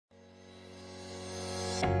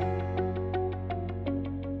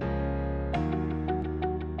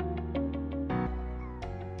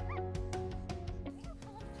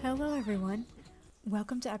Hello everyone,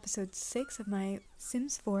 welcome to episode 6 of my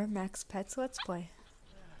Sims 4 Max Pets Let's Play.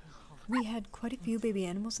 We had quite a few baby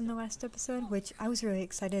animals in the last episode, which I was really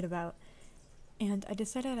excited about, and I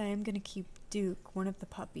decided I am going to keep Duke, one of the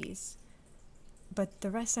puppies, but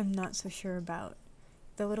the rest I'm not so sure about.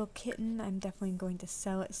 The little kitten I'm definitely going to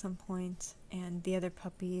sell at some point, and the other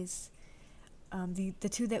puppies, the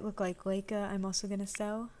two that look like Leica I'm also going to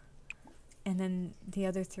sell. And then the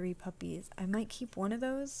other 3 puppies. I might keep one of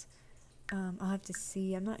those. I'll have to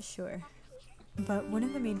see, I'm not sure. But one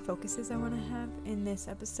of the main focuses I want to have in this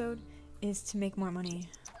episode is to make more money.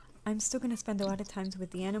 I'm still going to spend a lot of times with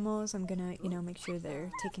the animals. I'm going to, make sure they're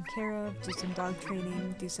taken care of, do some dog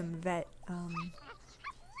training, do some vet,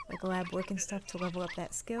 like lab work and stuff to level up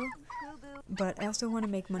that skill. But I also want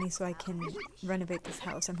to make money so I can renovate this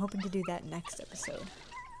house. I'm hoping to do that next episode.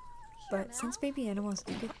 But since baby animals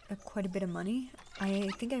do get quite a bit of money, I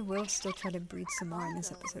think I will still try to breed some more in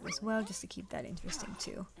this episode as well, just to keep that interesting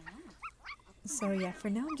too. So yeah, for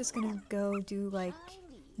now I'm just gonna go do like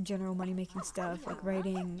general money making stuff, like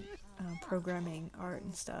writing, programming, art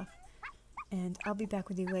and stuff. And I'll be back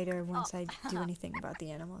with you later once I do anything about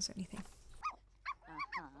the animals or anything.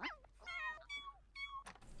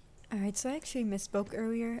 Alright, so I actually misspoke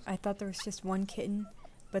earlier. I thought there was just one kitten.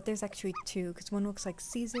 But there's actually 2, because one looks like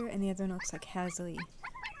Caesar and the other one looks like Hazley.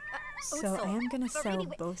 So I am gonna sell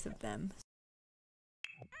both of them.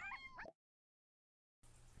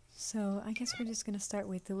 So I guess we're just gonna start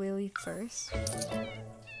with Lily first.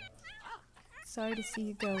 Sorry to see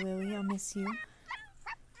you go, Lily, I'll miss you.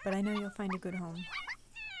 But I know you'll find a good home.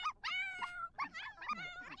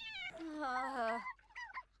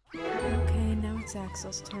 Okay, now it's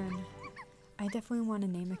Axel's turn. I definitely want to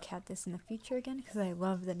name a cat this in the future again because I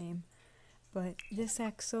love the name, but this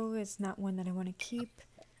Axel is not one that I want to keep,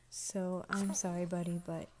 so I'm sorry buddy,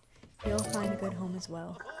 but you'll find a good home as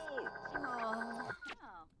well.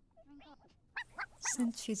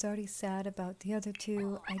 Since she's already sad about the other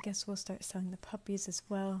 2, I guess we'll start selling the puppies as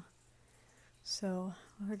well. So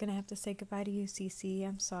we're gonna have to say goodbye to you, Cece,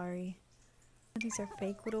 I'm sorry. These are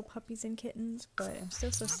fake little puppies and kittens, but I'm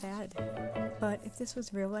still so sad. But if this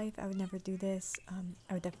was real life, I would never do this.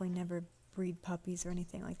 I would definitely never breed puppies or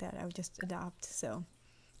anything like that. I would just adopt, so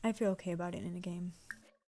I feel okay about it in a game.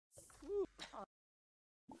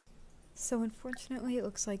 So unfortunately, it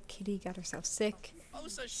looks like Kitty got herself sick.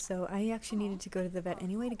 So I actually needed to go to the vet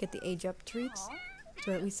anyway to get the age up treats.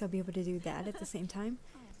 So at least I'll be able to do that at the same time.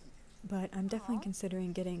 But I'm definitely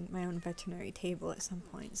considering getting my own veterinary table at some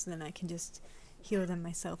point, so then I can just heal them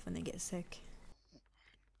myself when they get sick.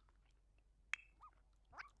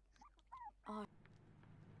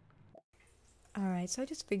 Alright, so I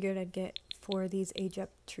just figured I'd get 4 of these age up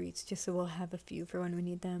treats just so we'll have a few for when we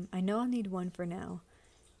need them. I know I'll need 1 for now,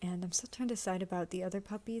 and I'm still trying to decide about the other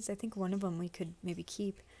puppies. I think one of them we could maybe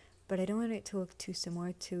keep, but I don't want it to look too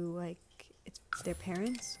similar to like it's their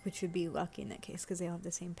parents, which would be lucky in that case because they all have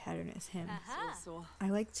the same pattern as him. I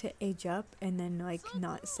like to age up and then like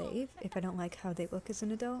not save if I don't like how they look as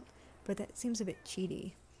an adult, but that seems a bit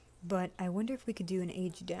cheaty. But I wonder if we could do an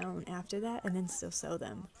age down after that and then still sell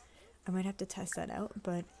them. I might have to test that out,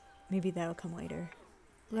 but maybe that'll come later.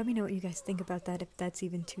 Let me know what you guys think about that, if that's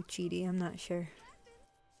even too cheaty, I'm not sure.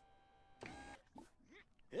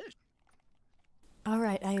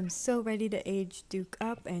 Alright, I am so ready to age Duke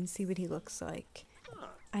up and see what he looks like.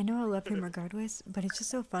 I know I love him regardless, but it's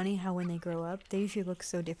just so funny how when they grow up, they usually look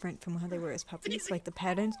so different from how they were as puppies. Like the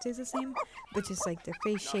pattern stays the same, but just like their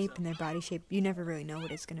face shape and their body shape, you never really know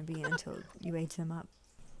what it's going to be until you age them up.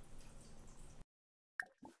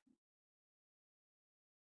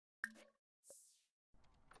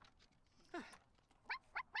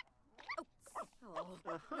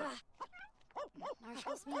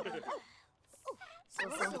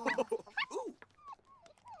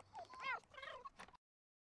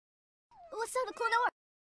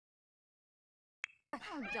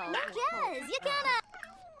 Yes, you can.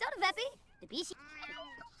 Don't Veppy. The beach.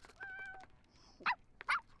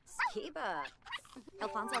 Skiba.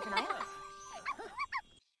 Alfonso Canaya.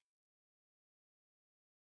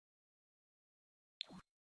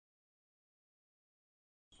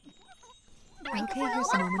 Okay,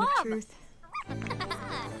 here's a moment of truth.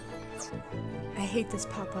 I hate this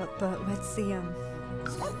pop-up, but let's see him.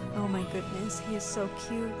 Oh my goodness, he is so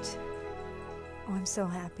cute. Oh, I'm so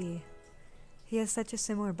happy. He has such a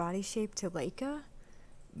similar body shape to Leica,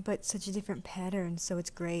 but such a different pattern, so it's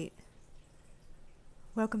great.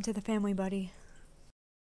 Welcome to the family, buddy.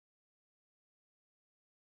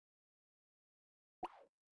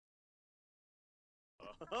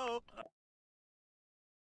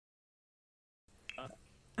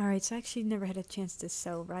 Alright, so I actually never had a chance to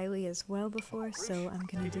sell Riley as well before, so I'm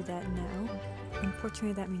gonna do that now.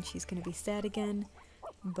 Unfortunately, that means she's gonna be sad again,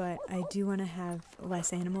 but I do want to have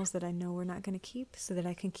less animals that I know we're not gonna keep, so that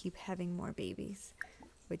I can keep having more babies.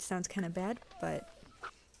 Which sounds kind of bad, but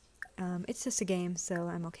it's just a game, so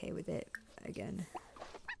I'm okay with it again.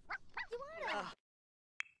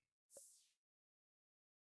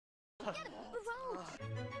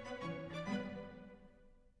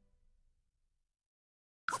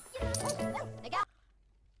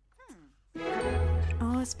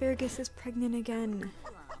 Oh, Asparagus is pregnant again.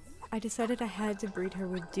 I decided I had to breed her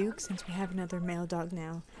with Duke since we have another male dog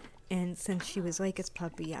now. And since she was Laika's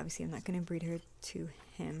puppy, obviously I'm not going to breed her to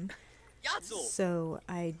him. So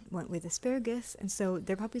I went with Asparagus, and so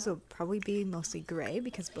their puppies will probably be mostly gray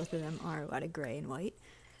because both of them are a lot of gray and white.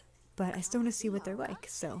 But I still want to see what they're like,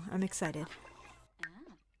 so I'm excited.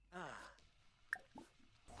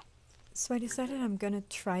 So I decided I'm gonna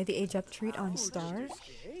try the age up treat on Star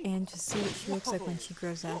and just see what she looks like when she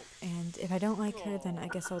grows up. And if I don't like her, then I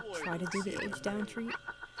guess I'll try to do the age down treat.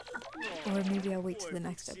 Or maybe I'll wait till the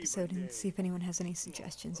next episode and see if anyone has any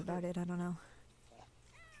suggestions about it. I don't know.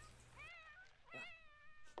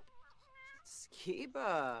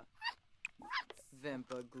 Skiba.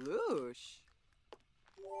 Vimpa gloosh.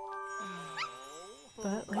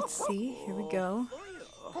 But let's see. Here we go.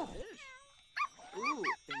 Ooh,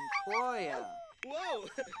 Inkoya. Whoa!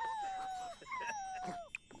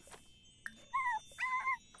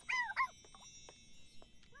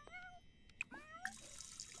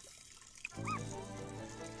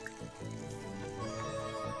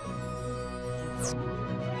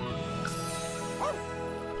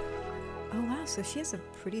 Oh wow, so she has a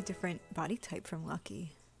pretty different body type from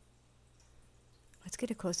Lucky. Let's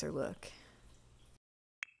get a closer look.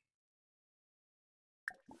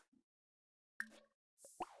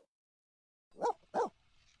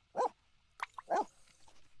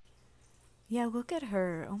 Yeah, look at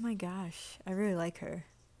her. Oh my gosh. I really like her.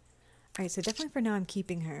 Alright, so definitely for now I'm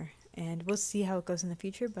keeping her. And we'll see how it goes in the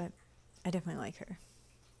future, but I definitely like her.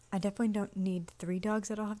 I definitely don't need 3 dogs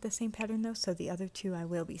that all have the same pattern though, so the other 2 I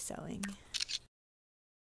will be selling.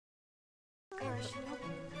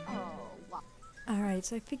 Alright,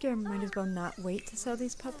 so I figure I might as well not wait to sell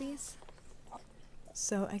these puppies.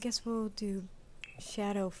 So I guess we'll do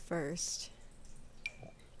Shadow first.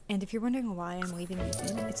 And if you're wondering why I'm leaving these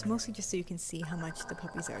in, it's mostly just so you can see how much the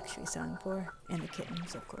puppies are actually selling for, and the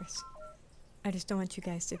kittens, of course. I just don't want you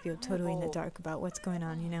guys to feel totally in the dark about what's going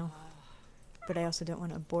on, you know? But I also don't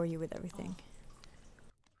want to bore you with everything.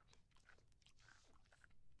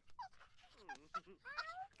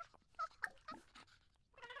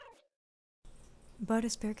 But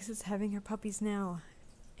Asparagus is having her puppies now.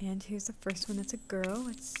 And here's the first one that's a girl.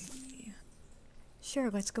 Let's see.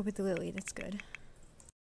 Sure, let's go with the Lily, that's good.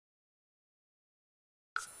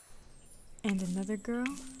 And another girl.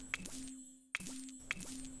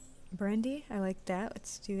 Brandy, I like that.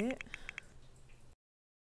 Let's do it.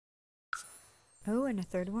 Oh, and a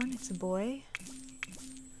third one. It's a boy.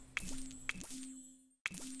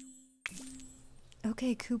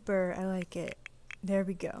 Okay, Cooper, I like it. There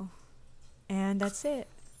we go. And that's it.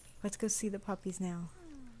 Let's go see the puppies now.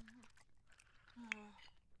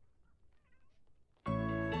 Oh,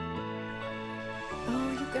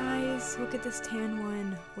 you guys, look at this tan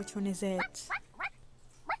one. Which one is it?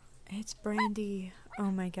 It's Brandy.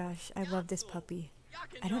 Oh my gosh, I love this puppy.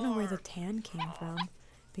 I don't know where the tan came from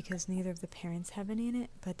because neither of the parents have any in it,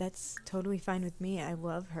 but that's totally fine with me. I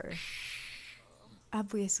love her.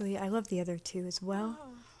 Obviously, I love the other 2 as well.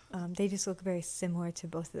 They just look very similar to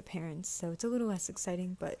both of the parents, so it's a little less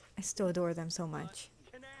exciting, but I still adore them so much.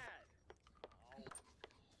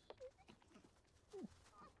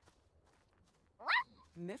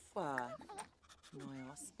 Mifwa.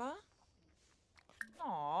 Noyospa.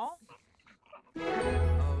 Aww.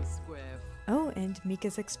 Oh, Squiff. Oh, and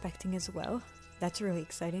Mika's expecting as well. That's really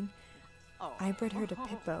exciting. I bred her to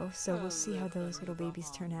Pippo, so we'll see how those little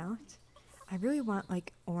babies turn out. I really want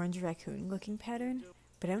like orange raccoon looking pattern,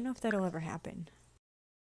 but I don't know if that'll ever happen.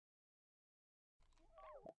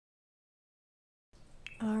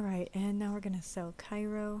 Alright, and now we're gonna sell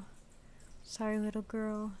Cairo. Sorry little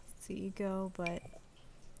girl, see you go, but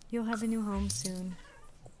you'll have a new home soon.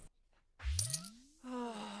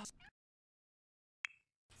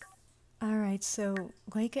 Alright, so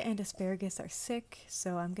Laika and Asparagus are sick,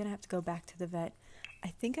 so I'm gonna have to go back to the vet. I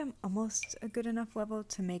think I'm almost a good enough level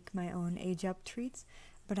to make my own age up treats,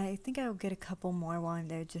 but I think I'll get a couple more while I'm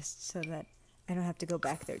there just so that I don't have to go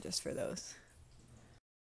back there just for those.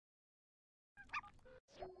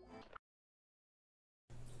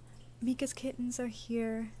 Mika's kittens are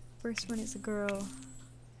here. First one is a girl.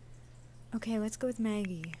 Okay, let's go with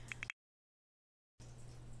Maggie.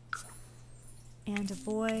 And a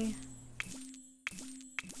boy.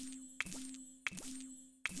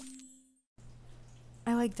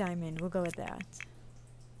 I like Diamond, we'll go with that.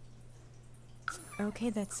 Okay,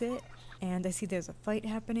 that's it. And I see there's a fight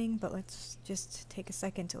happening, but let's just take a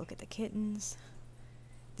second to look at the kittens.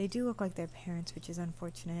 They do look like their parents, which is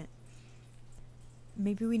unfortunate.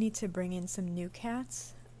 Maybe we need to bring in some new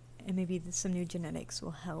cats, and maybe some new genetics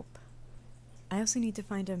will help. I also need to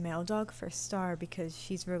find a male dog for Star because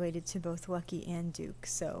she's related to both Lucky and Duke,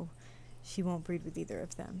 so she won't breed with either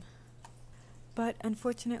of them. But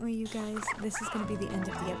unfortunately, you guys, this is going to be the end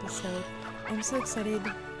of the episode. I'm so excited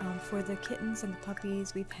for the kittens and the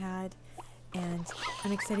puppies we've had, and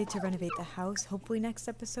I'm excited to renovate the house, hopefully next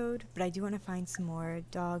episode, but I do want to find some more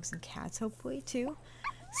dogs and cats, hopefully, too,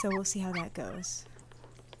 so we'll see how that goes.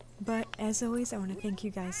 But as always, I want to thank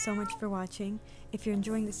you guys so much for watching. If you're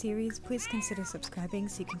enjoying the series, please consider subscribing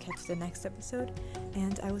so you can catch the next episode,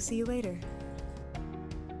 and I will see you later.